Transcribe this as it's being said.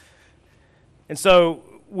And so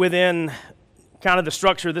within kind of the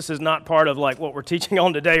structure, this is not part of like what we're teaching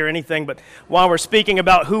on today or anything, but while we're speaking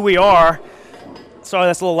about who we are, sorry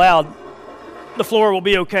that's a little loud, the floor will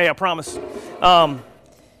be okay, I promise.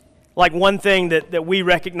 Like one thing that we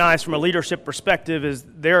recognize from a leadership perspective is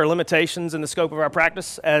there are limitations in the scope of our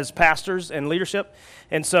practice as pastors and leadership.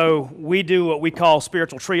 And so we do what we call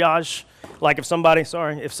spiritual triage. Like if somebody's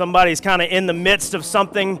kind of in the midst of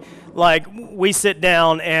something, like we sit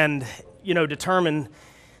down and, determine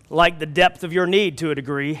like the depth of your need to a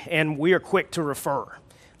degree, and we are quick to refer.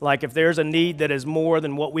 Like if there's a need that is more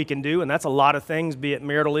than what we can do, and that's a lot of things, be it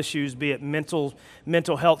marital issues, be it mental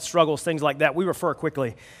health struggles, things like that, we refer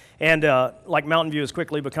quickly. And like Mountain View has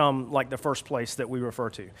quickly become like the first place that we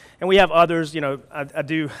refer to. And we have others, I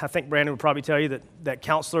think Brandon would probably tell you that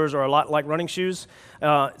counselors are a lot like running shoes.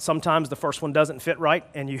 Sometimes the first one doesn't fit right,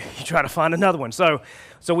 and you try to find another one. So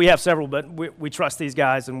we have several, but we trust these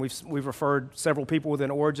guys, and we've referred several people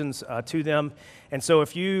within Origins to them. And so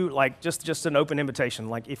if you, like, just an open invitation,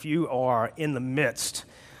 like if you are in the midst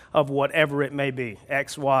of whatever it may be,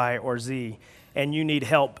 X, Y, or Z, and you need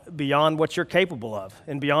help beyond what you're capable of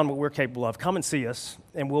and beyond what we're capable of, come and see us,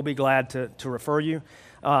 and we'll be glad to refer you.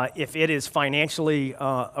 If it is financially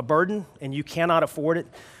a burden and you cannot afford it,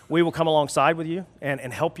 we will come alongside with you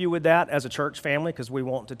and help you with that as a church family, because we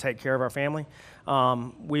want to take care of our family.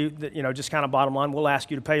 Just kind of bottom line, we'll ask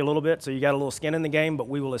you to pay a little bit so you got a little skin in the game, but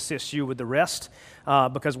we will assist you with the rest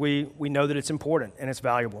because we know that it's important and it's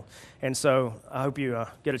valuable. And so I hope you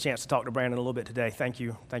get a chance to talk to Brandon a little bit today. Thank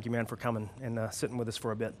you, man, for coming and sitting with us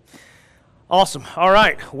for a bit. Awesome. All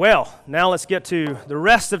right. Well, now let's get to the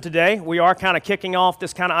rest of today. We are kind of kicking off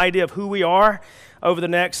this kind of idea of who we are over the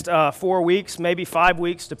next 4 weeks, maybe 5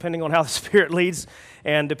 weeks, depending on how the Spirit leads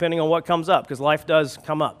and depending on what comes up, because life does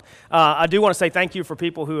come up. I do want to say thank you for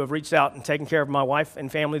people who have reached out and taken care of my wife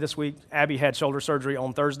and family this week. Abby had shoulder surgery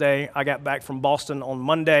on Thursday. I got back from Boston on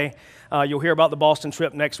Monday. You'll hear about the Boston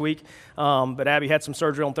trip next week, but Abby had some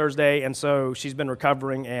surgery on Thursday, and so she's been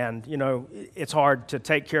recovering, and, it's hard to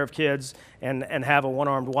take care of kids and have a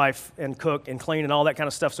one-armed wife and cook and clean and all that kind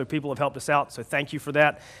of stuff, so people have helped us out, so thank you for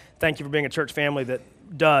that. Thank you for being a church family that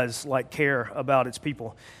does, care about its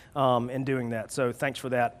people in doing that, so thanks for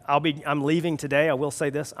that. I'm leaving today. I will say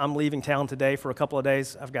this. I'm leaving town today for a couple of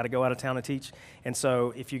days. I've got to go out of town and teach, and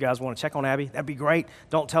so if you guys want to check on Abby, that'd be great.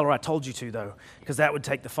 Don't tell her I told you to, though, because that would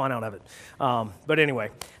take the fun out of it. But anyway,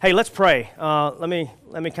 hey, let's pray. Let me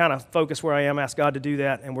kind of focus where I am, ask God to do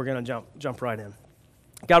that, and we're going to jump right in.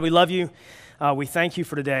 God, we love you. We thank you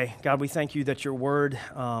for today. God, we thank you that your word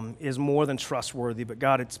is more than trustworthy, but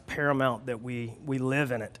God, it's paramount that we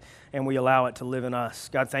live in it and we allow it to live in us.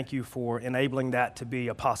 God, thank you for enabling that to be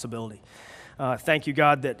a possibility. Thank you,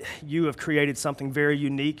 God, that you have created something very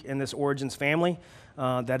unique in this Origins family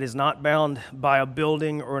that is not bound by a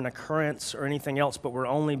building or an occurrence or anything else, but we're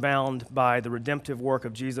only bound by the redemptive work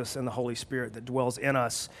of Jesus and the Holy Spirit that dwells in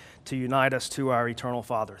us to unite us to our eternal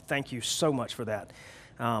Father. Thank you so much for that.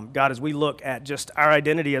 God, as we look at just our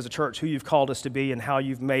identity as a church, who you've called us to be and how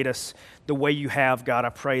you've made us the way you have, God, I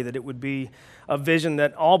pray that it would be a vision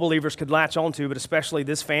that all believers could latch onto, but especially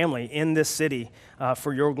this family in this city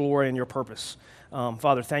for your glory and your purpose.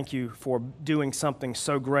 Father, thank you for doing something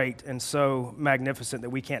so great and so magnificent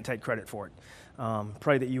that we can't take credit for it.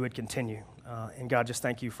 Pray that you would continue. And God, just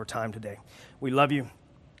thank you for time today. We love you,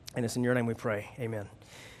 and it's in your name we pray. Amen.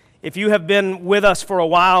 If you have been with us for a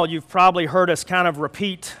while, you've probably heard us kind of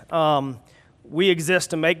repeat, we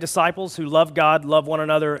exist to make disciples who love God, love one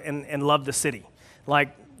another, and love the city.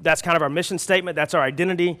 That's kind of our mission statement, that's our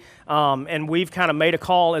identity, and we've kind of made a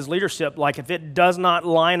call as leadership, if it does not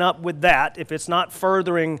line up with that, if it's not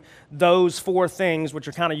furthering those four things, which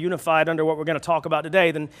are kind of unified under what we're going to talk about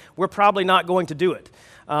today, then we're probably not going to do it.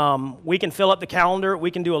 We can fill up the calendar, we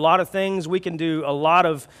can do a lot of things, we can do a lot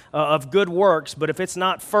of good works, but if it's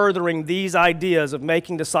not furthering these ideas of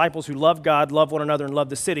making disciples who love God, love one another, and love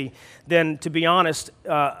the city, then to be honest,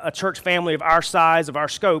 a church family of our size, of our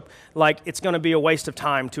scope, it's going to be a waste of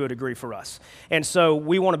time to a degree for us. And so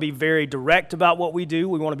we want to be very direct about what we do,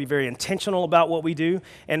 we want to be very intentional about what we do,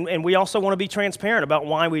 and we also want to be transparent about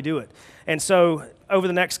why we do it. And so over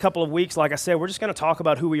the next couple of weeks, like I said, we're just going to talk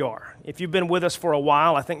about who we are. If you've been with us for a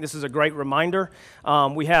while, I think this is a great reminder.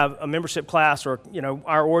 We have a membership class or,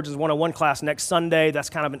 our Origins 101 class next Sunday. That's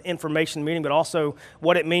kind of an information meeting, but also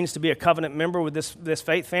what it means to be a covenant member with this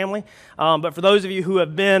faith family. But for those of you who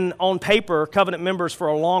have been on paper covenant members for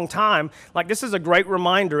a long time, this is a great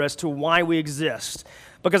reminder as to why we exist.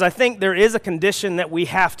 Because I think there is a condition that we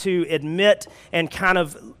have to admit and kind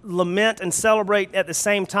of lament and celebrate at the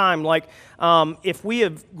same time. Like, if we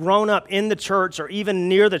have grown up in the church or even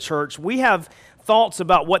near the church, we have thoughts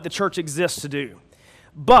about what the church exists to do.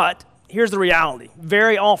 But here's the reality.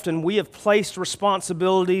 Very often we have placed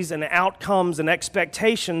responsibilities and outcomes and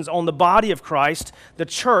expectations on the body of Christ, the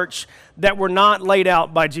church, that were not laid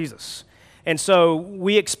out by Jesus. And so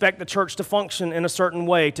we expect the church to function in a certain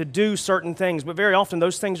way, to do certain things, but very often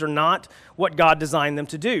those things are not what God designed them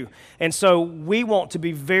to do. And so we want to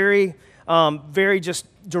be very just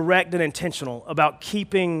direct and intentional about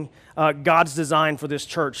keeping God's design for this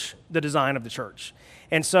church, the design of the church.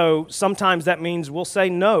 And so sometimes that means we'll say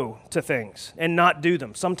no to things and not do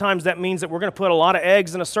them. Sometimes that means that we're going to put a lot of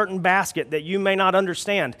eggs in a certain basket that you may not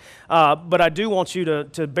understand. But I do want you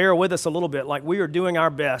to bear with us a little bit. Like, we are doing our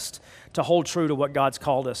best to hold true to what God's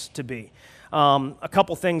called us to be. A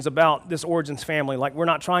couple things about this Origins family. Like, we're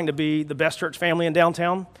not trying to be the best church family in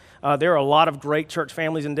downtown. There are a lot of great church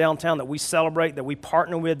families in downtown that we celebrate, that we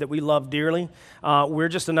partner with, that we love dearly. We're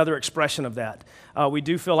just another expression of that. We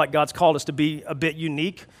do feel like God's called us to be a bit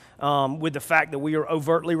unique with the fact that we are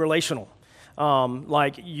overtly relational.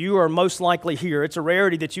 Like, you are most likely here. It's a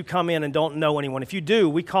rarity that you come in and don't know anyone. If you do,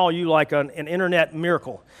 we call you like an internet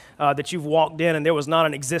miracle, that you've walked in and there was not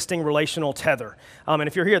an existing relational tether. And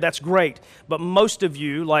if you're here, that's great. But most of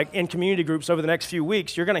you, like in community groups over the next few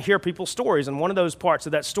weeks, you're going to hear people's stories. And one of those parts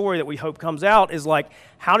of that story that we hope comes out is like,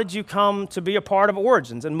 how did you come to be a part of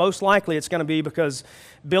Origins? And most likely it's going to be because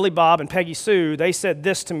Billy Bob and Peggy Sue, they said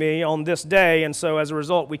this to me on this day, and so as a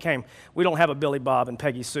result we came. We don't have a Billy Bob and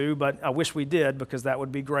Peggy Sue, but I wish we did, because that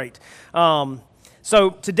would be great.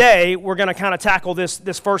 So today we're going to kind of tackle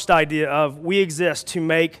this first idea of we exist to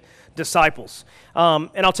make disciples.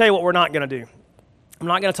 And I'll tell you what we're not going to do. I'm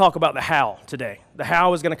not going to talk about the how today. The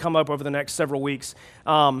how is going to come up over the next several weeks.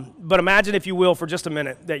 But imagine, if you will, for just a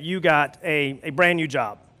minute, that you got a brand new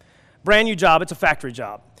job. Brand new job, it's a factory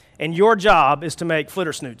job. And your job is to make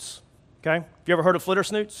flitter snoots, okay? Have you ever heard of flitter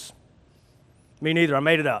snoots? Me neither, I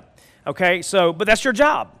made it up. Okay, but that's your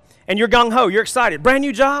job. And you're gung-ho, you're excited. Brand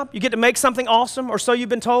new job, you get to make something awesome, or so you've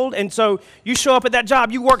been told. And so you show up at that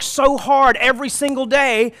job, you work so hard every single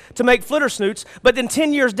day to make flitter snoots, but then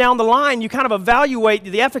 10 years down the line, you kind of evaluate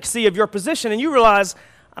the efficacy of your position, and you realize,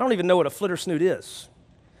 I don't even know what a flitter snoot is,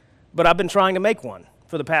 but I've been trying to make one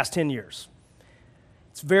for the past 10 years.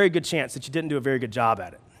 It's a very good chance that you didn't do a very good job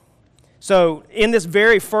at it. So in this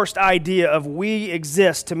very first idea of we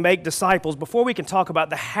exist to make disciples, before we can talk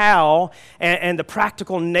about the how and the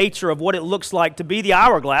practical nature of what it looks like to be the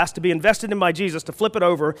hourglass, to be invested in by Jesus, to flip it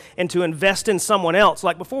over, and to invest in someone else,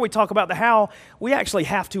 like before we talk about the how, we actually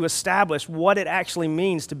have to establish what it actually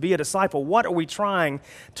means to be a disciple. What are we trying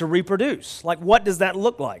to reproduce? Like, what does that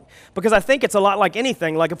look like? Because I think it's a lot like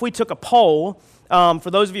anything. Like, if we took a poll,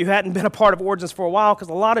 for those of you who hadn't been a part of Origins for a while, because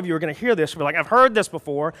a lot of you are going to hear this, you're like, I've heard this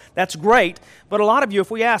before, that's great, but a lot of you,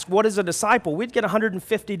 if we ask, what is a disciple, we'd get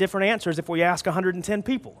 150 different answers if we ask 110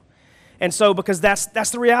 people. And so, because that's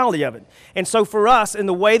the reality of it. And so for us, in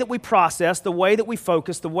the way that we process, the way that we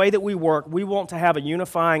focus, the way that we work, we want to have a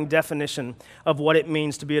unifying definition of what it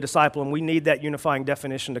means to be a disciple, and we need that unifying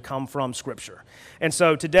definition to come from Scripture. And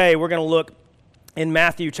so today, we're going to look in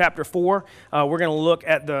Matthew chapter 4, we're going to look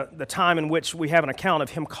at the time in which we have an account of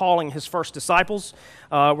him calling his first disciples.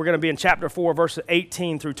 We're going to be in chapter 4, verses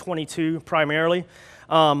 18 through 22 primarily.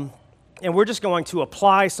 And we're just going to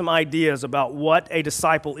apply some ideas about what a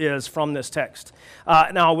disciple is from this text.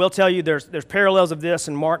 Now, I will tell you there's parallels of this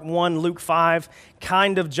in Mark 1, Luke 5,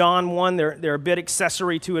 kind of John 1. They're a bit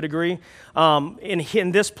accessory to a degree.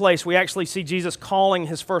 In this place, we actually see Jesus calling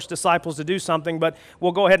his first disciples to do something, but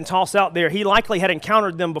we'll go ahead and toss out there. He likely had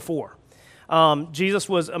encountered them before. Jesus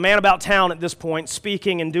was a man about town at this point,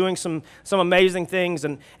 speaking and doing some amazing things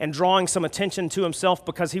and drawing some attention to himself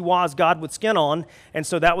because he was God with skin on, and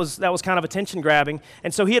so that was kind of attention grabbing.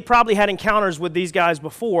 And so he had probably had encounters with these guys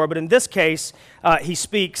before, but in this case, he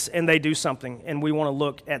speaks and they do something, and we want to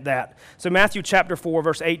look at that. So Matthew chapter 4,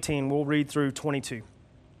 verse 18, we'll read through 22. It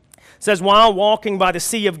says, while walking by the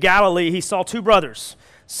Sea of Galilee, he saw two brothers,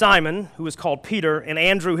 Simon, who was called Peter, and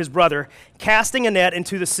Andrew his brother, casting a net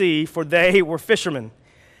into the sea, for they were fishermen.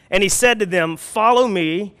 And he said to them, follow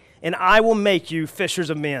me, and I will make you fishers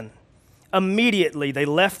of men. Immediately they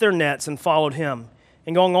left their nets and followed him.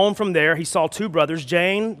 And going on from there, he saw two brothers,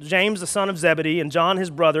 James the son of Zebedee, and John his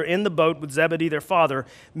brother, in the boat with Zebedee their father,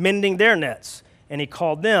 mending their nets. And he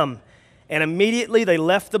called them. And immediately they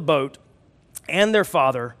left the boat and their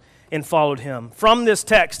father, and followed him. From this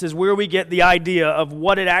text is where we get the idea of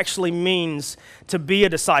what it actually means to be a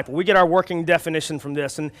disciple. We get our working definition from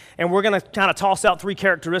this, and we're going to kind of toss out 3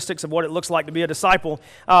 characteristics of what it looks like to be a disciple.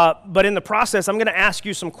 But in the process, I'm going to ask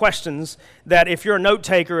you some questions that if you're a note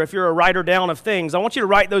taker, if you're a writer down of things, I want you to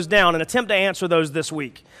write those down and attempt to answer those this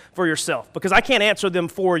week for yourself, because I can't answer them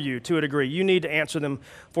for you to a degree. You need to answer them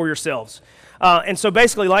for yourselves. And so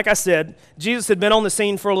basically, like I said, Jesus had been on the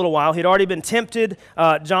scene for a little while. He'd already been tempted.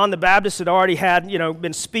 John the Baptist had already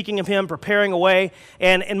been speaking of him, preparing a way.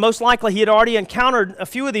 And most likely, he had already encountered a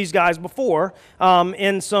few of these guys before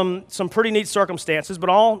in some pretty neat circumstances, but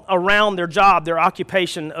all around their job, their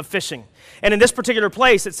occupation of fishing. And in this particular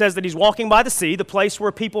place, it says that he's walking by the sea, the place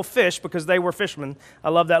where people fish because they were fishermen. I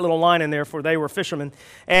love that little line in there, for they were fishermen.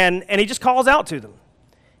 And he just calls out to them.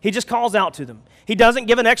 He just calls out to them. He doesn't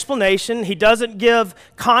give an explanation. He doesn't give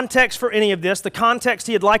context for any of this. The context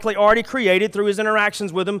he had likely already created through his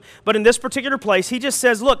interactions with them. But in this particular place, he just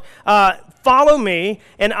says, look, follow me,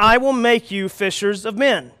 and I will make you fishers of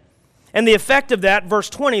men. And the effect of that, verse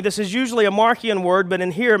 20, this is usually a Markian word, but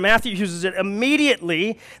in here, Matthew uses it.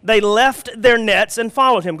 Immediately, they left their nets and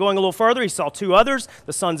followed him. Going a little further, he saw 2 others,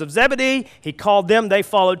 the sons of Zebedee. He called them, they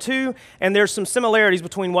followed too. And there's some similarities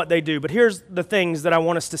between what they do. But here's the things that I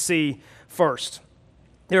want us to see first.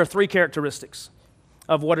 There are 3 characteristics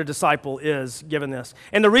of what a disciple is, given this.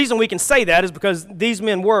 And the reason we can say that is because these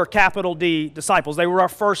men were capital D disciples. They were our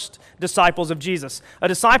first disciples of Jesus. A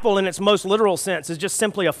disciple in its most literal sense is just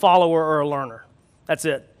simply a follower or a learner. That's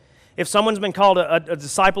it. If someone's been called a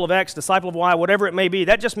disciple of X, disciple of Y, whatever it may be,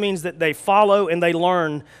 that just means that they follow and they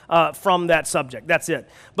learn from that subject. That's it.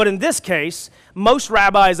 But in this case, most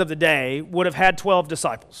rabbis of the day would have had 12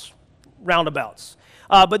 disciples, roundabouts.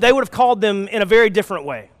 But they would have called them in a very different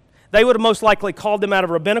way. They would have most likely called them out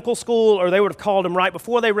of rabbinical school, or they would have called them right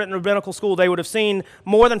before they went in rabbinical school. They would have seen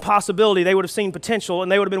more than possibility. They would have seen potential, and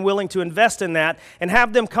they would have been willing to invest in that and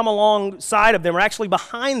have them come alongside of them, or actually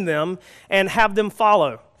behind them, and have them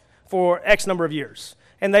follow for X number of years.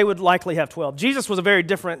 And they would likely have 12. Jesus was a very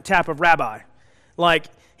different type of rabbi. Like,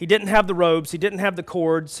 he didn't have the robes, he didn't have the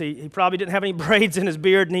cords, he probably didn't have any braids in his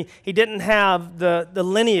beard, and he didn't have the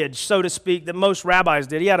lineage, so to speak, that most rabbis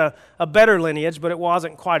did. He had a better lineage, but it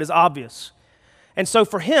wasn't quite as obvious. And so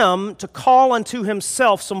for him to call unto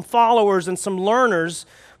himself some followers and some learners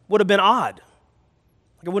would have been odd.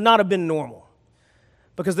 It would not have been normal.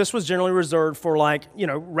 Because this was generally reserved for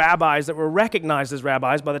rabbis that were recognized as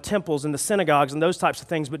rabbis by the temples and the synagogues and those types of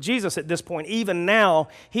things. But Jesus at this point, even now,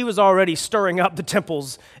 he was already stirring up the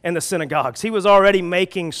temples and the synagogues. He was already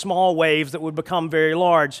making small waves that would become very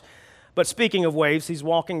large. But speaking of waves, he's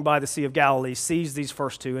walking by the Sea of Galilee, sees these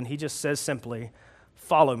first 2, and he just says simply,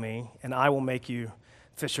 follow me, and I will make you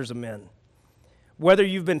fishers of men. Whether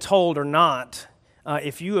you've been told or not,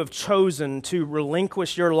 if you have chosen to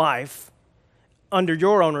relinquish your life under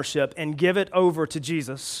your ownership and give it over to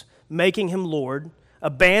Jesus, making him Lord,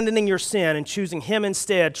 abandoning your sin and choosing him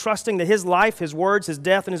instead, trusting that his life, his words, his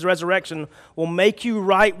death, and his resurrection will make you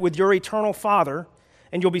right with your eternal Father,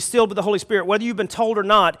 and you'll be sealed with the Holy Spirit. Whether you've been told or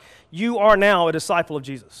not, you are now a disciple of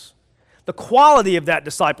Jesus. The quality of that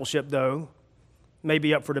discipleship, though, may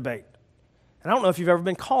be up for debate. And I don't know if you've ever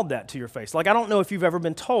been called that to your face. I don't know if you've ever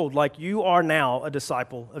been told, you are now a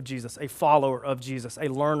disciple of Jesus, a follower of Jesus, a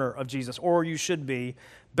learner of Jesus, or you should be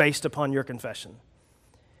based upon your confession.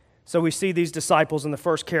 So we see these disciples, and the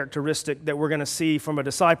first characteristic that we're going to see from a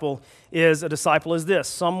disciple is this: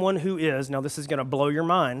 someone who is, now this is going to blow your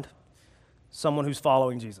mind, someone who's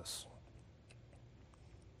following Jesus.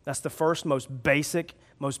 That's the first, most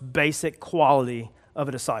basic quality of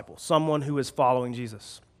a disciple, someone who is following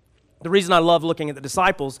Jesus. The reason I love looking at the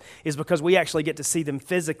disciples is because we actually get to see them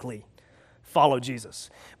physically follow Jesus.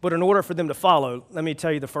 But in order for them to follow, let me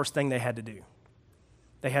tell you the first thing they had to do.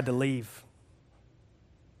 They had to leave.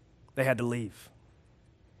 They had to leave.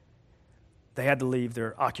 They had to leave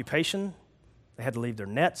their occupation. They had to leave their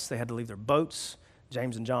nets. They had to leave their boats.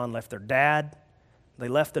 James and John left their dad. They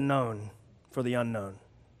left the known for the unknown.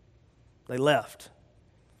 They left.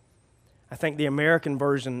 I think the American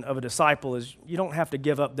version of a disciple is you don't have to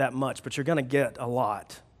give up that much, but you're going to get a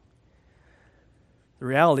lot. The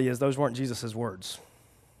reality is those weren't Jesus' words.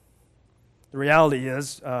 The reality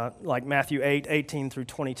is, like Matthew 8:18 through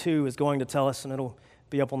 22 is going to tell us, and it'll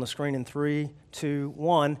be up on the screen in 3, 2,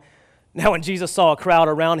 1. Now when Jesus saw a crowd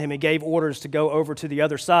around him, he gave orders to go over to the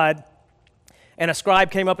other side. And a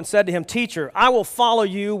scribe came up and said to him, "Teacher, I will follow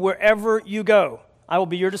you wherever you go. I will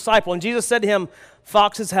be your disciple." And Jesus said to him,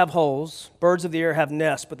 "Foxes have holes, birds of the air have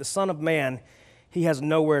nests, but the Son of Man, he has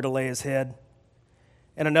nowhere to lay his head."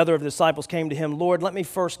 And another of the disciples came to him, "Lord, let me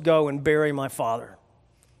first go and bury my father."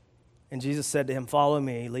 And Jesus said to him, "Follow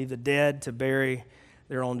me, leave the dead to bury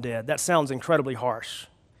their own dead." That sounds incredibly harsh.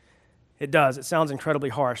 It does. It sounds incredibly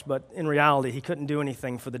harsh, but in reality, he couldn't do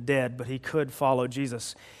anything for the dead, but he could follow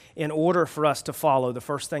Jesus. In order for us to follow, the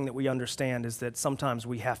first thing that we understand is that sometimes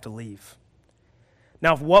we have to leave.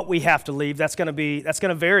 Now, what we have to leave, that's going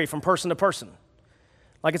to vary from person to person.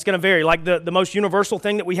 Like, it's going to vary. Like, the most universal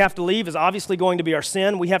thing that we have to leave is obviously going to be our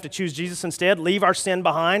sin. We have to choose Jesus instead, leave our sin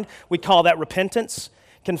behind. We call that repentance.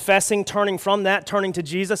 Confessing, turning from that, turning to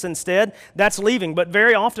Jesus instead. That's leaving. But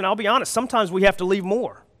very often, I'll be honest, sometimes we have to leave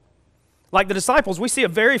more. Like the disciples, we see a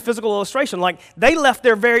very physical illustration. Like, they left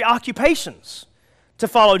their very occupations to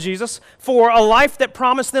follow Jesus for a life that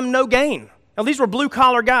promised them no gain. Now, these were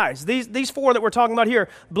blue-collar guys. These four that we're talking about here,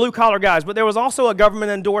 blue-collar guys. But there was also a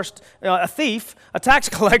government-endorsed a thief, a tax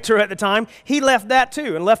collector at the time. He left that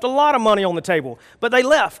too and left a lot of money on the table. But they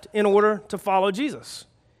left in order to follow Jesus.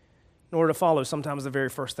 In order to follow, sometimes the very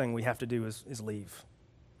first thing we have to do is leave.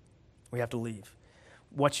 We have to leave.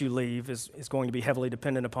 What you leave is going to be heavily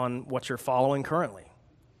dependent upon what you're following currently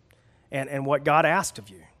and what God asked of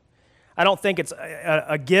you. I don't think it's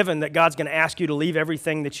a given that God's going to ask you to leave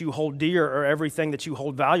everything that you hold dear or everything that you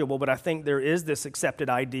hold valuable, but I think there is this accepted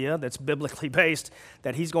idea that's biblically based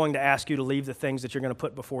that he's going to ask you to leave the things that you're going to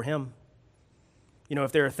put before him. You know,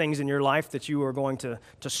 if there are things in your life that you are going to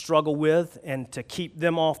struggle with and to keep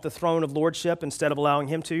them off the throne of lordship instead of allowing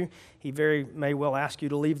him to, he very may well ask you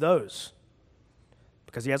to leave those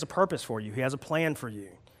because he has a purpose for you. He has a plan for you.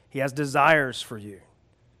 He has desires for you.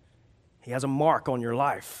 He has a mark on your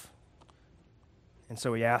life. And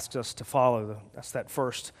so he asks us to follow. That's that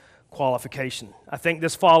first qualification. I think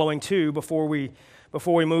this following too, before we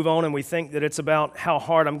move on and we think that it's about how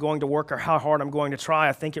hard I'm going to work or how hard I'm going to try,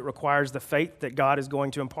 I think it requires the faith that God is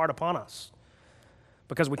going to impart upon us.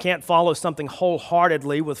 Because we can't follow something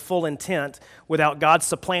wholeheartedly with full intent without God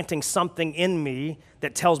supplanting something in me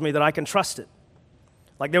that tells me that I can trust it.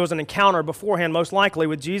 Like there was an encounter beforehand, most likely,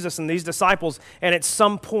 with Jesus and these disciples, and at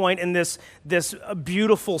some point in this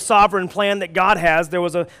beautiful sovereign plan that God has, there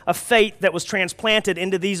was a faith that was transplanted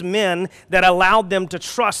into these men that allowed them to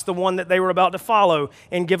trust the one that they were about to follow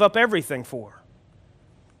and give up everything for.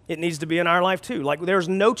 It needs to be in our life too. Like there's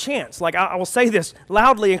no chance, like I will say this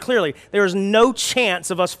loudly and clearly, there is no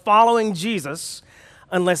chance of us following Jesus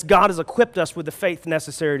unless God has equipped us with the faith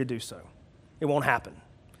necessary to do so. It won't happen.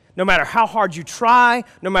 No matter how hard you try,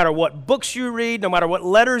 no matter what books you read, no matter what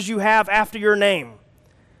letters you have after your name,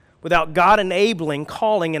 without God enabling,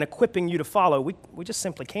 calling, and equipping you to follow, we just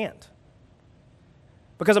simply can't.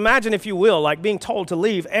 Because imagine, if you will, like being told to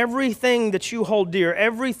leave everything that you hold dear,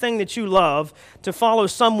 everything that you love, to follow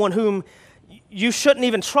someone whom you shouldn't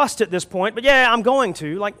even trust at this point, but yeah, I'm going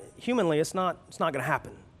to. Like, humanly, it's not going to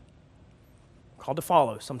happen. We're called to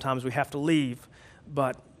follow. Sometimes we have to leave,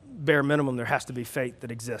 but bare minimum, there has to be faith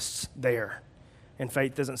that exists there. And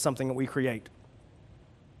faith isn't something that we create.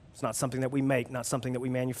 It's not something that we make, not something that we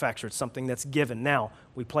manufacture. It's something that's given. Now,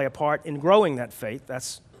 we play a part in growing that faith.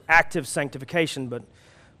 That's active sanctification, but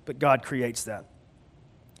God creates that.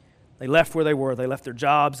 They left where they were. They left their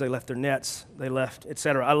jobs. They left their nets. They left,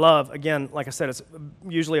 etc. I love, again, like I said, it's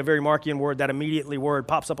usually a very Markian word. That immediately word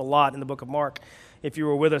pops up a lot in the book of Mark. If you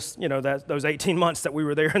were with us, you know, those 18 months that we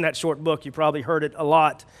were there in that short book, you probably heard it a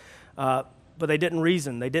lot. But they didn't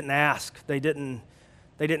reason. They didn't ask. They didn't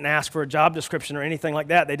ask for a job description or anything like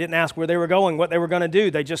that. They didn't ask where they were going, what they were going to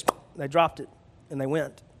do. They dropped it, and they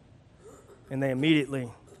went. And they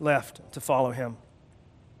immediately left to follow him.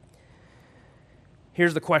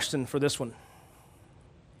 Here's the question for this one.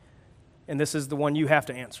 And this is the one you have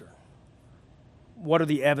to answer. What are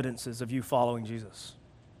the evidences of you following Jesus?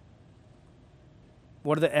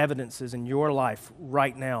 What are the evidences in your life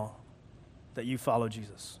right now that you follow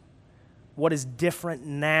Jesus? What is different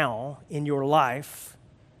now in your life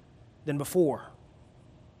than before?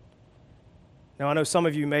 Now, I know some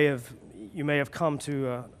of you may have come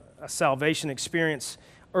to a salvation experience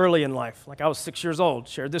early in life. Like I was 6 years old,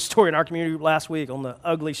 shared this story in our community group last week on the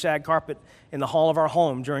ugly shag carpet in the hall of our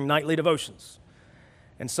home during nightly devotions.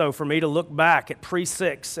 And so for me to look back at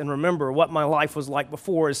pre-6 and remember what my life was like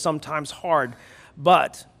before is sometimes hard.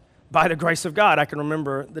 But by the grace of God, I can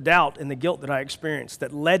remember the doubt and the guilt that I experienced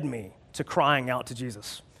that led me to crying out to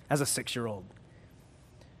Jesus as a 6-year-old.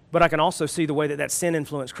 But I can also see the way that sin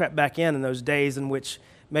influence crept back in those days in which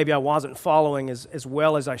maybe I wasn't following as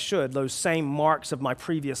well as I should. Those same marks of my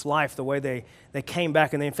previous life, the way they came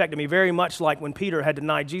back and they infected me, very much like when Peter had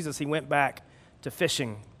denied Jesus, he went back to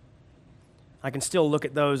fishing. I can still look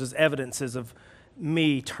at those as evidences of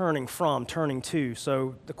me turning to.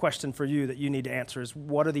 So the question for you that you need to answer is,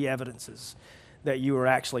 what are the evidences that you are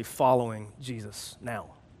actually following Jesus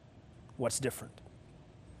now? what's different.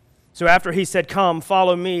 So after he said, come,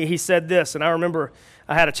 follow me, he said this. And I remember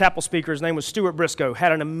I had a chapel speaker, his name was Stuart Briscoe,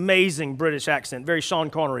 had an amazing British accent, very Sean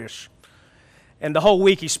Connery-ish. And the whole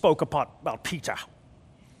week he spoke about Peter.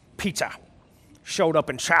 Peter showed up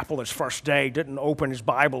in chapel his first day, didn't open his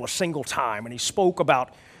Bible a single time, and he spoke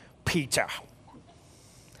about Peter.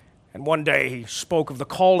 And one day he spoke of the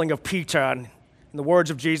calling of Peter, and in the words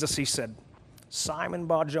of Jesus he said, Simon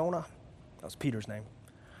Bar-Jonah, that was Peter's name,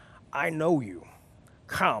 I know you.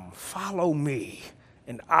 Come, follow me,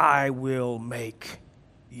 and I will make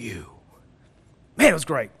you. Man, it was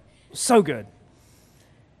great. So good.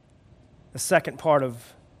 The second part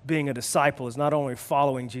of being a disciple is not only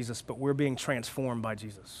following Jesus, but we're being transformed by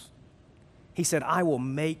Jesus. He said, I will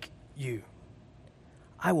make you.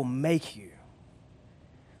 I will make you.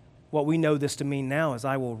 What we know this to mean now is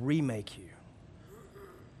I will remake you.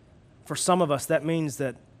 For some of us, that means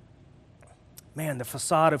that, man, the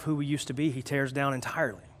facade of who we used to be, he tears down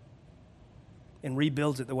entirely and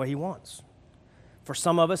rebuilds it the way he wants. For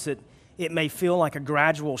some of us, it may feel like a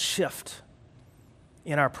gradual shift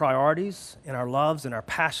in our priorities, in our loves, in our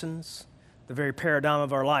passions, the very paradigm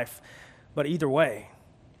of our life. But either way,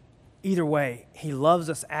 he loves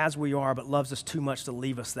us as we are, but loves us too much to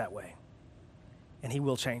leave us that way. And he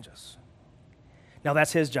will change us. Now,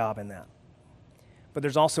 that's his job in that. But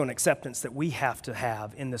there's also an acceptance that we have to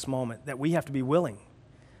have in this moment, that we have to be willing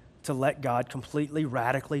to let God completely,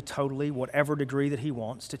 radically, totally, whatever degree that he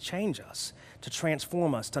wants, to change us, to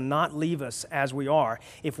transform us, to not leave us as we are.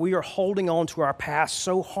 If we are holding on to our past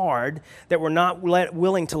so hard that we're not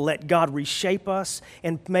willing to let God reshape us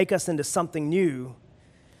and make us into something new,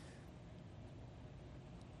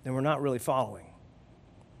 then we're not really following.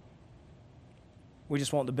 We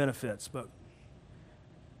just want the benefits, but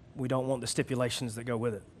we don't want the stipulations that go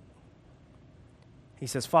with it. He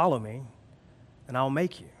says, follow me, and I'll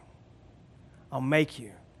make you. I'll make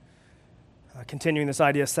you. Continuing this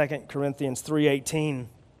idea, 2 Corinthians 3:18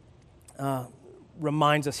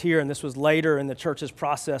 reminds us here, and this was later in the church's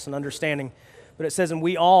process and understanding, but it says, and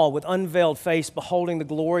we all, with unveiled face, beholding the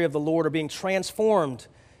glory of the Lord, are being transformed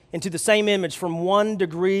into the same image from one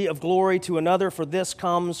degree of glory to another, for this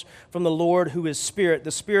comes from the Lord who is Spirit.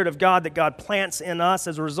 The Spirit of God that God plants in us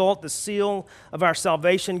as a result, the seal of our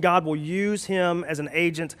salvation. God will use him as an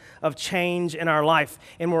agent of change in our life.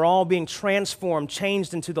 And we're all being transformed,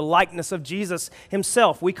 changed into the likeness of Jesus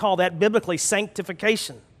himself. We call that biblically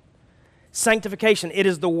sanctification. Sanctification, it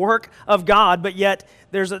is the work of God, but yet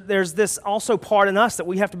there's this also part in us that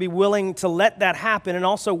we have to be willing to let that happen and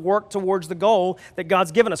also work towards the goal that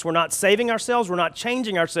God's given us. We're not saving ourselves, we're not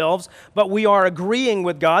changing ourselves, but we are agreeing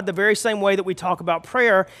with God. The very same way that we talk about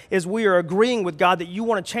prayer is we are agreeing with God that you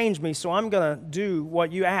want to change me, so I'm going to do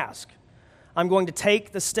what you ask. I'm going to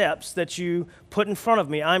take the steps that you put in front of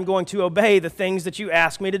me. I'm going to obey the things that you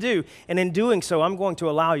ask me to do. And in doing so, I'm going to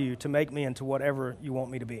allow you to make me into whatever you want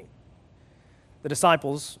me to be. The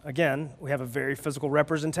disciples, again, we have a very physical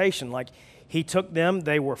representation. Like he took them,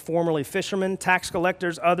 they were formerly fishermen, tax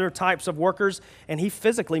collectors, other types of workers, and he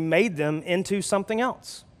physically made them into something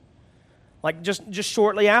else. Like just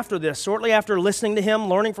shortly after this, shortly after listening to him,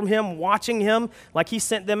 learning from him, watching him, like he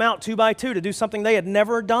sent them out 2 by 2 to do something they had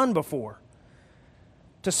never done before.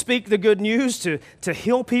 To speak the good news, to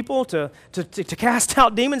heal people, to cast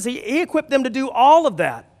out demons. He equipped them to do all of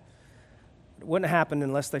that. It wouldn't happen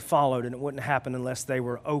unless they followed, and it wouldn't happen unless they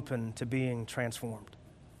were open to being transformed.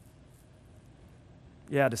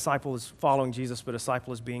 Yeah, a disciple is following Jesus, but a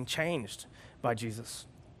disciple is being changed by Jesus.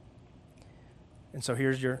 And so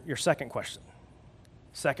here's your second question.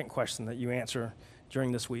 Second question that you answer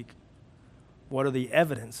during this week. What are the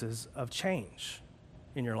evidences of change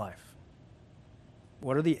in your life?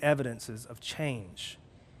 What are the evidences of change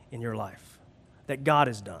in your life that God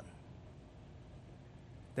has done?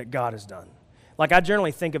 That God has done. Like I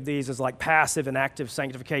generally think of these as like passive and active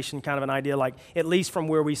sanctification, kind of an idea, like at least from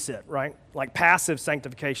where we sit, right? Like passive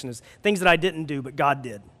sanctification is things that I didn't do, but God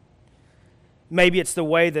did. Maybe it's the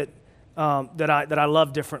way that I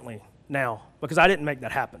love differently now, because I didn't make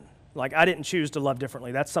that happen. Like I didn't choose to love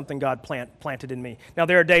differently. That's something God planted in me. Now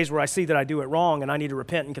there are days where I see that I do it wrong and I need to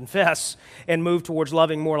repent and confess and move towards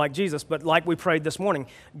loving more like Jesus. But like we prayed this morning,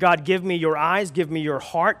 God, give me your eyes, give me your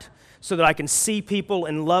heart, so that I can see people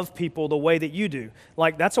and love people the way that you do.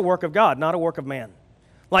 Like, that's a work of God, not a work of man.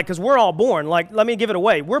 Like, because we're all born, like, let me give it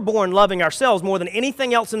away. We're born loving ourselves more than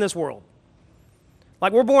anything else in this world.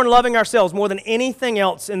 Like, we're born loving ourselves more than anything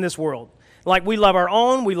else in this world. Like, we love our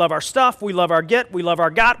own, we love our stuff, we love our get, we love our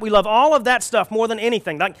got, we love all of that stuff more than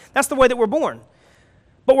anything. Like, that's the way that we're born.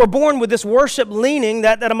 But we're born with this worship leaning,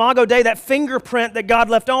 that Imago Dei, that fingerprint that God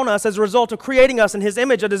left on us as a result of creating us in His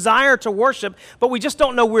image, a desire to worship, but we just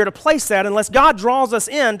don't know where to place that unless God draws us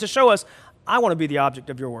in to show us, I want to be the object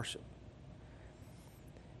of your worship.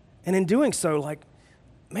 And in doing so,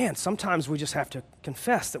 man, sometimes we just have to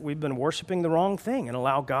confess that we've been worshiping the wrong thing and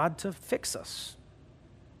allow God to fix us.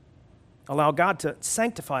 Allow God to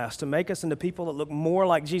sanctify us, to make us into people that look more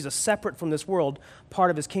like Jesus, separate from this world, part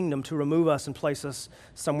of His kingdom, to remove us and place us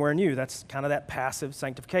somewhere new. That's kind of that passive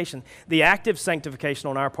sanctification. The active sanctification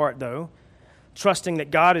on our part, though, trusting that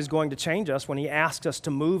God is going to change us when He asks us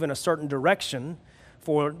to move in a certain direction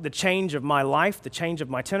for the change of my life, the change of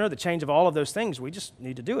my tenor, the change of all of those things, we just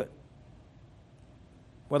need to do it.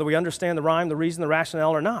 Whether we understand the rhyme, the reason, the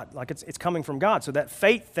rationale or not, it's coming from God. So that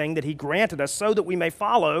faith thing that He granted us so that we may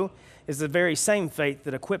follow is the very same faith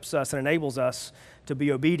that equips us and enables us to be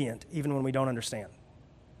obedient even when we don't understand.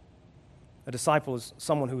 A disciple is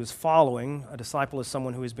someone who is following. A disciple is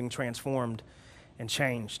someone who is being transformed and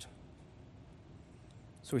changed.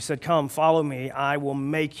 So He said, come, follow me, I will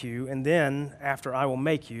make you. And then, after I will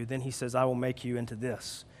make you, then He says, I will make you into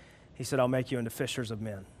this. He said, I'll make you into fishers of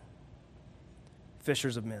men.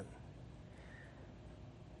 Fishers of men.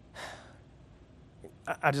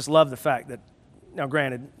 I just love the fact that, now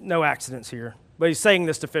granted, no accidents here, but He's saying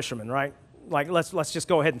this to fishermen, right? Let's just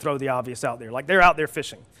go ahead and throw the obvious out there. They're out there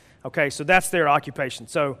fishing, okay? So that's their occupation.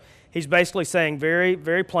 So He's basically saying very,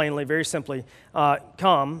 very plainly, very simply,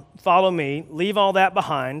 come, follow me, leave all that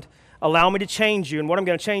behind, allow me to change you, and what I'm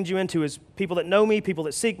going to change you into is people that know me, people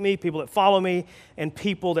that seek me, people that follow me, and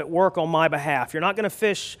people that work on my behalf. You're not going to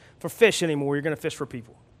fish for fish anymore, you're going to fish for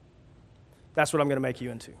people. That's what I'm going to make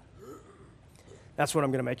you into. That's what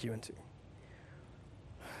I'm going to make you into.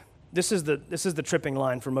 This is the tripping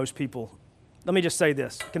line for most people. Let me just say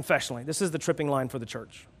this, confessionally. This is the tripping line for the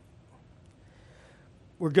church.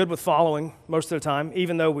 We're good with following most of the time,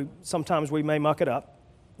 even though sometimes we may muck it up,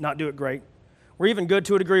 not do it great. We're even good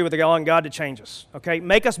to a degree with allowing God to change us, okay?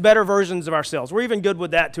 Make us better versions of ourselves. We're even good with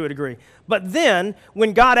that to a degree. But then,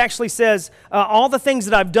 when God actually says, all the things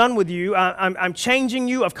that I've done with you, I'm changing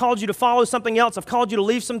you, I've called you to follow something else, I've called you to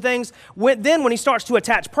leave some things, then when He starts to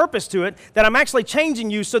attach purpose to it, that I'm actually changing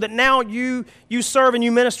you so that now you serve and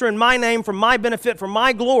you minister in my name for my benefit, for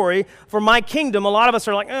my glory, for my kingdom, a lot of us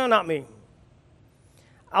are like, not me.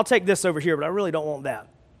 I'll take this over here, but I really don't want that.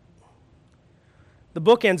 The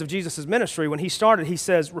bookends of Jesus' ministry, when He started, He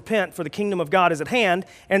says, repent, for the kingdom of God is at hand.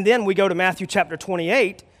 And then we go to Matthew chapter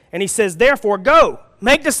 28, and He says, therefore, go,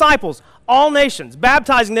 make disciples, all nations,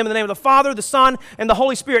 baptizing them in the name of the Father, the Son, and the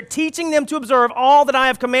Holy Spirit, teaching them to observe all that I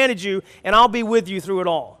have commanded you, and I'll be with you through it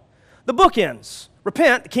all. The bookends.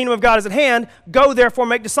 Repent, the kingdom of God is at hand. Go, therefore,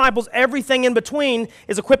 make disciples. Everything in between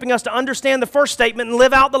is equipping us to understand the first statement and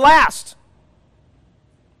live out the last.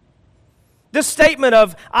 This statement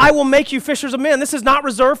of, I will make you fishers of men, this is not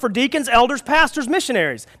reserved for deacons, elders, pastors,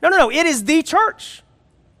 missionaries. No. It is the church.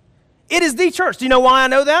 It is the church. Do you know why I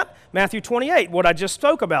know that? Matthew 28, what I just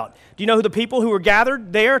spoke about. Do you know who the people who were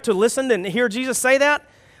gathered there to listen and hear Jesus say that?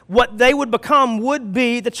 What they would become would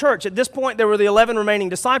be the church. At this point, there were the 11 remaining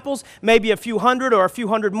disciples, maybe a few hundred or a few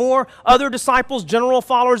hundred more, other disciples, general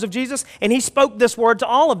followers of Jesus, and He spoke this word to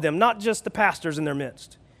all of them, not just the pastors in their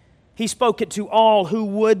midst. He spoke it to all who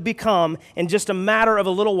would become, in just a matter of a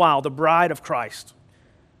little while, the bride of Christ,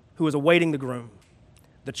 who is awaiting the groom,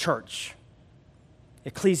 the church,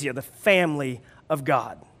 ecclesia, the family of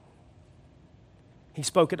God. He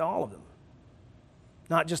spoke it to all of them,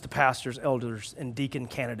 not just the pastors, elders, and deacon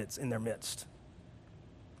candidates in their midst.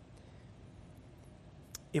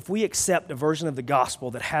 If we accept a version of the gospel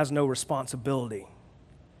that has no responsibility,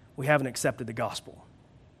 we haven't accepted the gospel.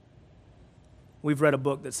 We've read a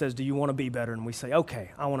book that says, do you want to be better? And we say, okay,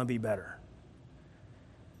 I want to be better.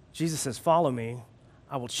 Jesus says, follow me,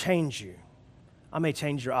 I will change you. I may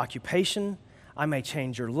change your occupation, I may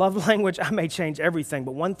change your love language, I may change everything,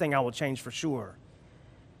 but one thing I will change for sure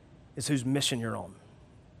is whose mission you're on.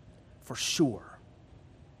 For sure.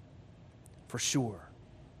 For sure.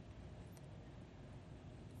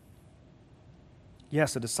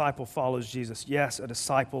 Yes, a disciple follows Jesus. Yes, a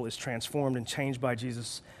disciple is transformed and changed by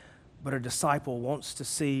Jesus. But a disciple wants to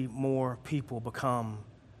see more people become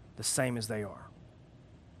the same as they are.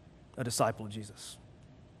 A disciple of Jesus.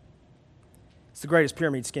 It's the greatest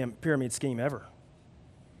pyramid scheme ever.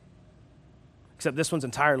 Except this one's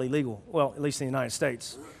entirely legal. Well, at least in the United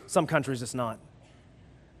States. Some countries it's not.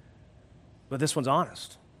 But this one's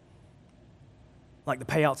honest. Like the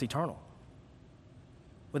payout's eternal.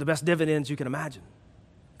 With the best dividends you can imagine.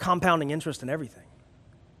 Compounding interest and everything.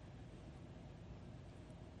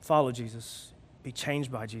 Follow Jesus, be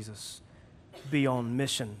changed by Jesus, be on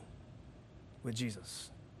mission with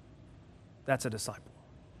Jesus. That's a disciple.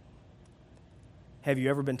 Have you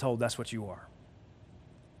ever been told that's what you are?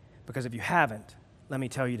 Because if you haven't, let me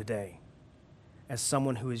tell you today, as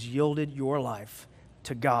someone who has yielded your life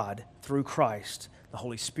to God through Christ, the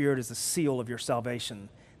Holy Spirit is the seal of your salvation.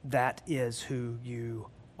 That is who you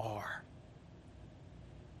are.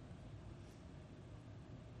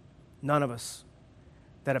 None of us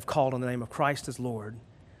that have called on the name of Christ as Lord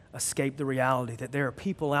escape the reality that there are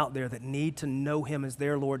people out there that need to know Him as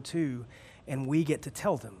their Lord too, and we get to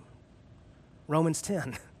tell them. Romans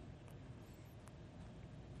 10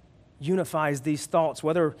 unifies these thoughts.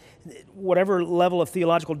 Whatever level of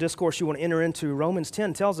theological discourse you want to enter into, Romans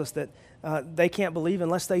 10 tells us that they can't believe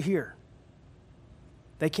unless they hear.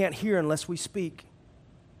 They can't hear unless we speak.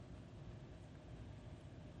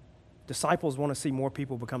 Disciples want to see more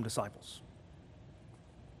people become disciples.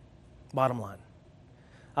 Bottom line.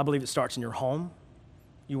 I believe it starts in your home.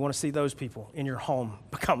 You want to see those people in your home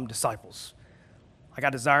become disciples. I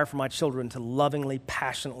got desire for my children to lovingly,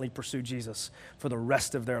 passionately pursue Jesus for the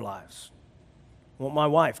rest of their lives. I want my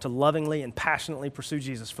wife to lovingly and passionately pursue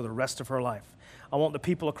Jesus for the rest of her life. I want the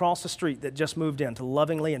people across the street that just moved in to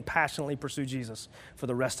lovingly and passionately pursue Jesus for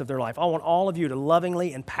the rest of their life. I want all of you to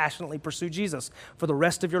lovingly and passionately pursue Jesus for the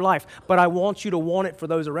rest of your life. But I want you to want it for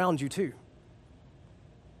those around you too.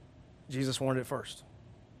 Jesus wanted it first.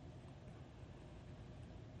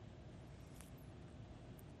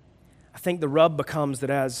 I think the rub becomes that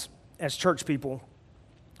as church people,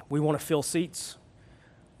 we want to fill seats.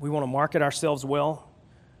 We want to market ourselves well.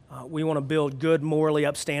 We want to build good, morally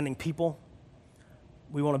upstanding people.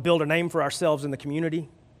 We want to build a name for ourselves in the community.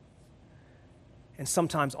 And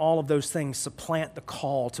sometimes all of those things supplant the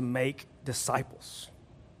call to make disciples.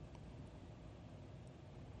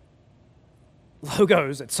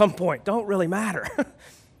 Logos at some point don't really matter.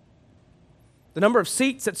 The number of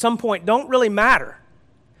seats at some point don't really matter.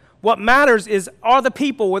 What matters is, are the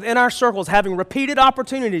people within our circles having repeated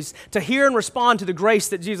opportunities to hear and respond to the grace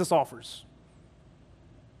that Jesus offers?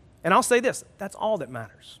 And I'll say this, that's all that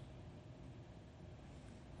matters.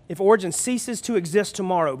 If Origin ceases to exist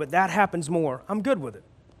tomorrow, but that happens more, I'm good with it.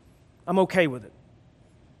 I'm okay with it.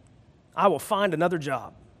 I will find another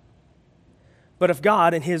job. But if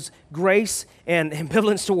God, in His grace and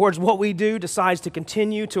ambivalence towards what we do, decides to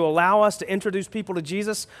continue to allow us to introduce people to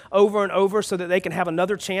Jesus over and over so that they can have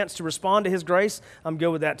another chance to respond to His grace, I'm good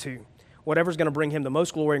with that too. Whatever's going to bring Him the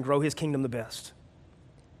most glory and grow His kingdom the best.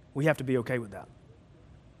 We have to be okay with that.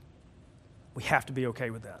 We have to be okay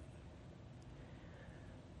with that.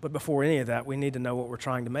 But before any of that, we need to know what we're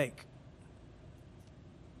trying to make.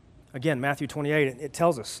 Again, Matthew 28, it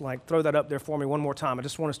tells us, throw that up there for me one more time. I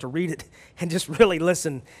just want us to read it and just really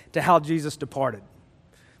listen to how Jesus departed.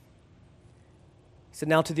 He said,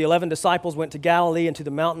 "Now to the 11 disciples went to Galilee and to the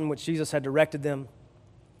mountain which Jesus had directed them.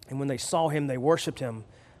 And when they saw Him, they worshiped Him,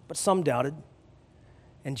 but some doubted.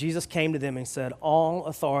 And Jesus came to them and said, 'All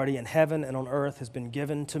authority in heaven and on earth has been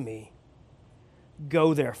given to me.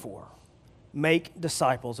 Go therefore, make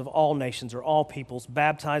disciples of all nations,'" or all peoples,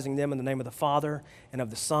 "baptizing them in the name of the Father and of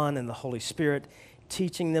the Son and the Holy Spirit,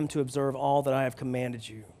 teaching them to observe all that I have commanded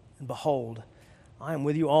you. And behold, I am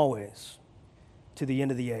with you always to the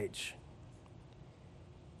end of the age."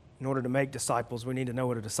 In order to make disciples, we need to know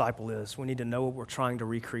what a disciple is. We need to know what we're trying to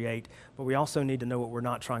recreate, but we also need to know what we're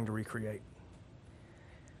not trying to recreate.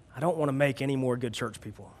 I don't want to make any more good church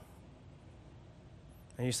people.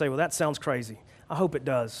 And you say, well, that sounds crazy. I hope it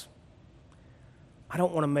does. I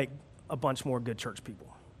don't want to make a bunch more good church people.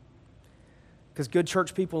 Because good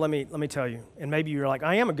church people, let me tell you, and maybe you're like,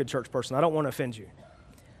 I am a good church person. I don't want to offend you.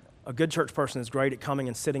 A good church person is great at coming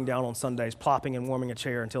and sitting down on Sundays, plopping and warming a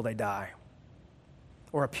chair until they die.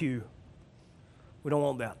 Or a pew. We don't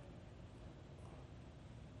want that.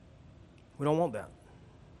 We don't want that.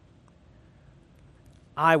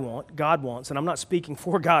 God wants, and I'm not speaking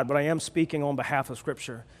for God, but I am speaking on behalf of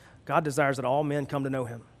Scripture. God desires that all men come to know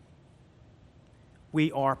Him.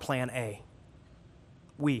 We are plan A.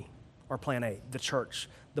 We are plan A, the church,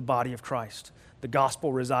 the body of Christ. The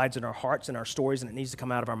gospel resides in our hearts and our stories, and it needs to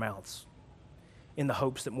come out of our mouths in the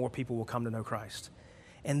hopes that more people will come to know Christ.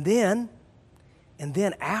 And then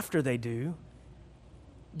after they do,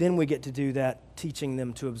 then we get to do that, teaching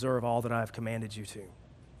them to observe all that I have commanded you to.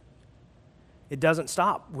 It doesn't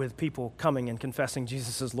stop with people coming and confessing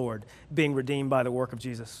Jesus as Lord, being redeemed by the work of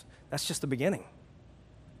Jesus. That's just the beginning.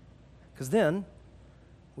 Because then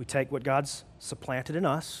we take what God's supplanted in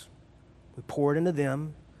us, we pour it into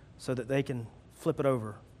them so that they can flip it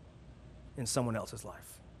over in someone else's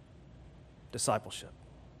life. Discipleship.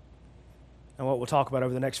 And what we'll talk about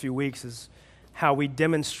over the next few weeks is how we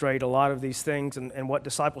demonstrate a lot of these things and what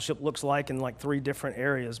discipleship looks like in like 3 different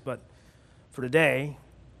areas. But for today,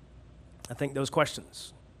 I think those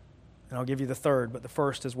questions, and I'll give you the third, but the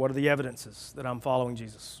first is, what are the evidences that I'm following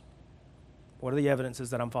Jesus? What are the evidences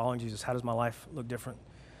that I'm following Jesus? How does my life look different?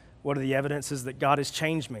 What are the evidences that God has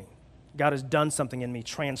changed me? God has done something in me,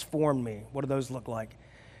 transformed me. What do those look like?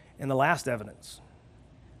 And the last evidence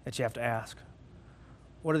that you have to ask,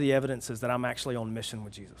 what are the evidences that I'm actually on mission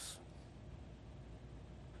with Jesus?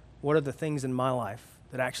 What are the things in my life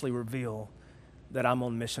that actually reveal that I'm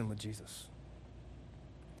on mission with Jesus?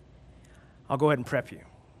 I'll go ahead and prep you.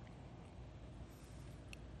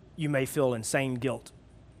 You may feel insane guilt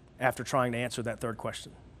after trying to answer that third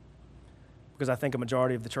question, because I think a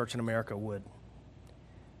majority of the church in America would.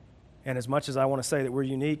 And as much as I want to say that we're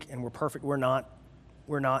unique and we're perfect, we're not.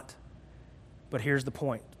 We're not. But here's the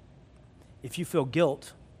point. If you feel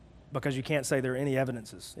guilt because you can't say there are any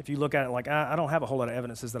evidences, if you look at it like, I don't have a whole lot of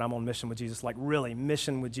evidences that I'm on mission with Jesus, like really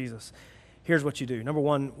mission with Jesus, here's what you do. Number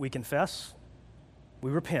one, we confess,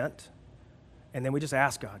 we repent, and then we just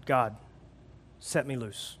ask God, God, set me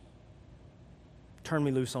loose. Turn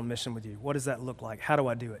me loose on mission with you. What does that look like? How do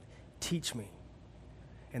I do it? Teach me.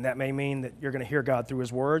 And that may mean that you're going to hear God through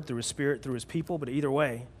His Word, through His Spirit, through His people, but either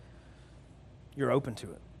way, you're open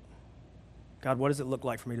to it. God, what does it look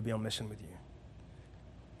like for me to be on mission with you?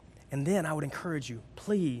 And then I would encourage you,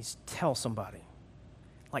 please tell somebody.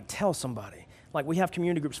 Like, tell somebody. Like, we have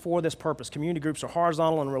community groups for this purpose. Community groups are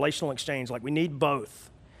horizontal and relational exchange. Like, we need both.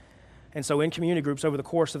 And so in community groups over the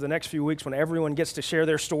course of the next few weeks, when everyone gets to share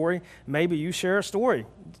their story, maybe you share a story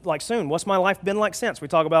like soon. What's my life been like since? We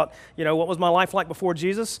talk about, what was my life like before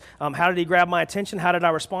Jesus? How did He grab my attention? How did I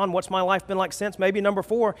respond? What's my life been like since? Maybe number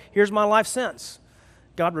 4, here's my life since.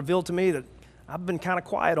 God revealed to me that I've been kind of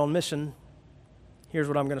quiet on mission. Here's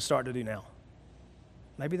what I'm going to start to do now.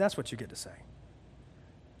 Maybe that's what you get to say.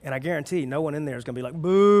 And I guarantee no one in there is going to be like,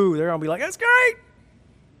 boo. They're going to be like, that's great.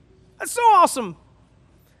 That's so awesome.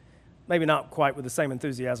 Maybe not quite with the same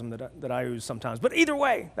enthusiasm that I ooze sometimes. But either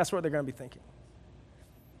way, that's what they're going to be thinking.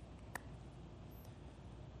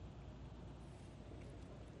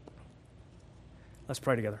 Let's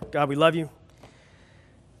pray together. God, we love you.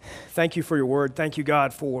 Thank you for your word. Thank you,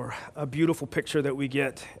 God, for a beautiful picture that we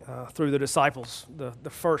get through the disciples, the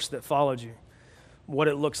first that followed you, what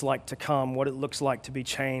it looks like to come, what it looks like to be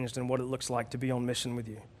changed, and what it looks like to be on mission with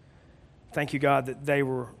you. Thank you, God, that they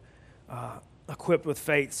were equipped with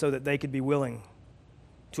faith so that they could be willing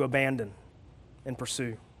to abandon and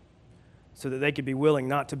pursue, so that they could be willing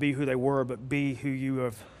not to be who they were, but be who you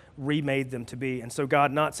have remade them to be. And so,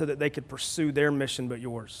 God, not so that they could pursue their mission, but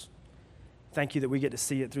yours. Thank you that we get to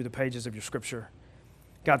see it through the pages of your scripture.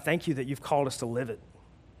 God, thank you that you've called us to live it.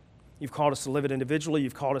 You've called us to live it individually.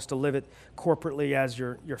 You've called us to live it corporately as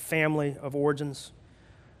your family of origins.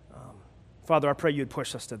 Father, I pray you'd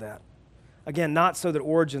push us to that. Again, not so that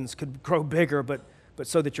Origins could grow bigger, but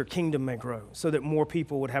so that your kingdom may grow, so that more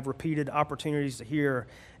people would have repeated opportunities to hear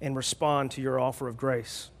and respond to your offer of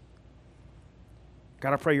grace.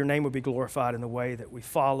 God, I pray your name would be glorified in the way that we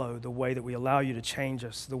follow, the way that we allow you to change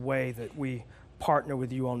us, the way that we partner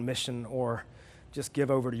with you on mission or just give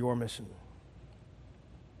over to your mission.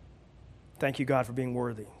 Thank you, God, for being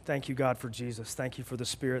worthy. Thank you, God, for Jesus. Thank you for the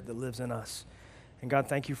Spirit that lives in us. And God,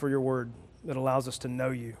 thank you for your word that allows us to know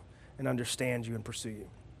you and understand you and pursue you.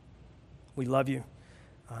 We love you.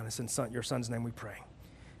 And it's in your Son's name we pray.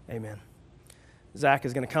 Amen. Zach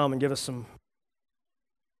is going to come and give us some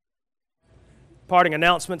parting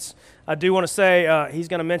announcements. I do want to say, he's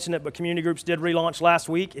going to mention it, but community groups did relaunch last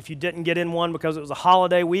week. If you didn't get in one because it was a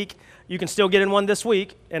holiday week, you can still get in one this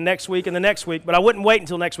week and next week and the next week, but I wouldn't wait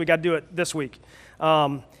until next week. I'd do it this week.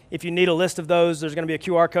 If you need a list of those, there's going to be a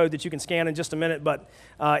QR code that you can scan in just a minute, but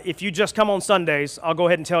if you just come on Sundays, I'll go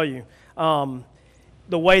ahead and tell you,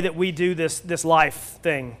 the way that we do this life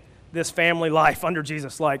thing, this family life under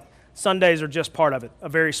Jesus, like Sundays are just part of it, a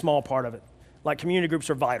very small part of it. Like community groups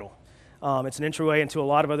are vital. It's an entryway into a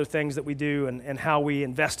lot of other things that we do and how we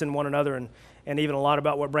invest in one another and even a lot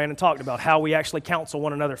about what Brandon talked about, how we actually counsel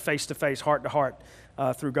one another face-to-face, heart-to-heart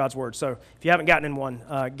through God's Word. So if you haven't gotten in one,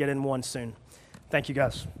 get in one soon. Thank you,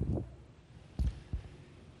 guys.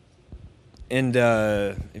 And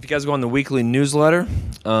if you guys go on the weekly newsletter,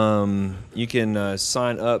 you can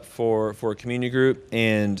sign up for a community group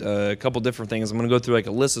and a couple different things. I'm going to go through like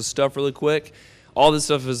a list of stuff really quick. All this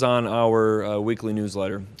stuff is on our weekly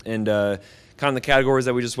newsletter. And kind of the categories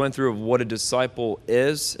that we just went through of what a disciple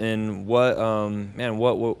is and what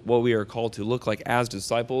we are called to look like as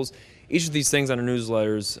disciples each of these things on our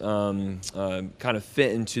newsletters kind of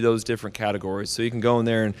fit into those different categories. So you can go in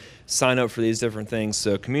there and sign up for these different things.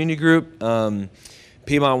 So community group,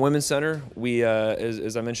 Piedmont Women's Center, we,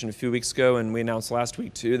 as I mentioned a few weeks ago, and we announced last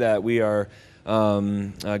week too, that we are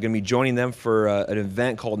going to be joining them for an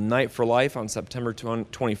event called Night for Life on September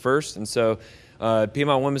 21st. And so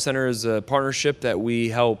Piedmont Women's Center is a partnership that we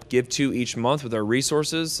help give to each month with our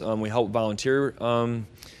resources. We help volunteer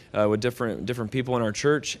with different people in our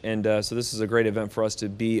church, and so this is a great event for us to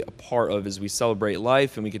be a part of as we celebrate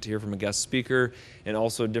life, and we get to hear from a guest speaker, and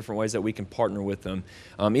also different ways that we can partner with them.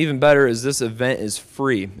 Even better is this event is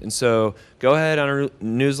free, and so go ahead on our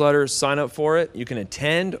newsletter, sign up for it. You can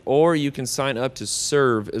attend, or you can sign up to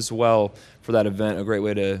serve as well for that event. A great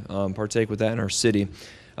way to partake with that in our city.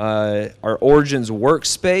 Our Origins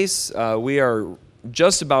workspace, we are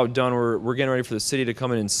just about done. We're getting ready for the city to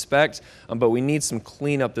come and inspect, but we need some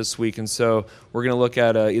cleanup this week, and so we're going to look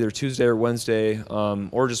at either Tuesday or Wednesday,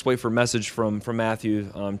 or just wait for a message from Matthew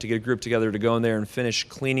to get a group together to go in there and finish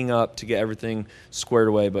cleaning up to get everything squared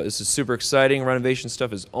away. But this is super exciting. Renovation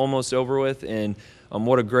stuff is almost over with, and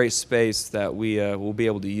what a great space that we will be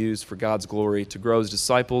able to use for God's glory, to grow as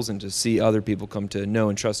disciples and to see other people come to know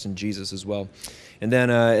and trust in Jesus as well. And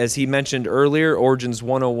then, as he mentioned earlier, Origins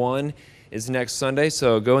 101 is next Sunday,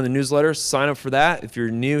 so go in the newsletter, sign up for that. If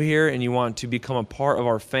you're new here and you want to become a part of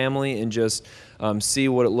our family and just see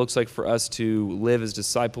what it looks like for us to live as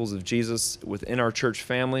disciples of Jesus within our church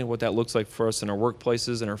family, what that looks like for us in our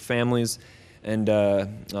workplaces and our families and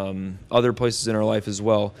other places in our life as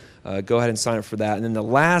well, go ahead and sign up for that. And then the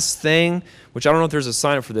last thing, which I don't know if there's a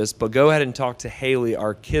sign up for this, but go ahead and talk to Haley,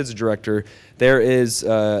 our kids director. There is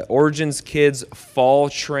Origins Kids Fall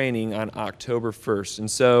Training on October 1st. And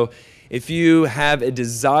so if you have a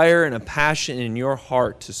desire and a passion in your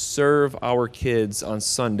heart to serve our kids on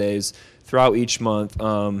Sundays throughout each month,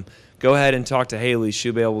 go ahead and talk to Haley.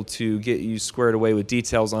 She'll be able to get you squared away with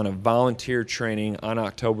details on a volunteer training on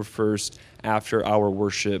October 1st after our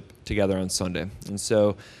worship together on Sunday. And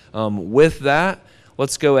so with that,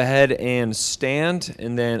 let's go ahead and stand,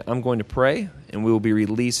 and then I'm going to pray, and we will be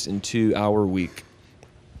released into our week.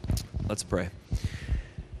 Let's pray.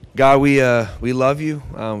 God, we love you.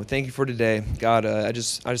 We thank you for today. God, I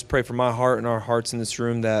just pray for my heart and our hearts in this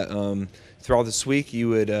room that throughout this week you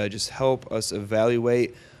would just help us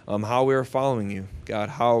evaluate how we are following you. God,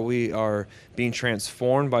 how we are being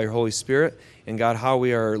transformed by your Holy Spirit, and God, how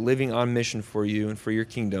we are living on mission for you and for your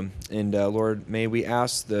kingdom. And Lord, may we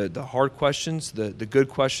ask the hard questions, the good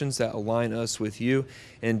questions that align us with you,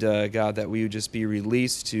 and God, that we would just be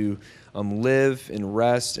released to live and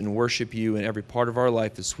rest and worship you in every part of our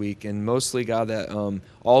life this week. And mostly, God, that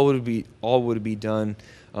all would be done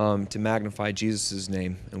to magnify Jesus'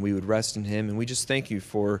 name, and we would rest in him. And we just thank you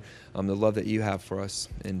for the love that you have for us.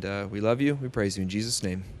 And we love you. We praise you in Jesus'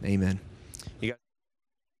 name. Amen.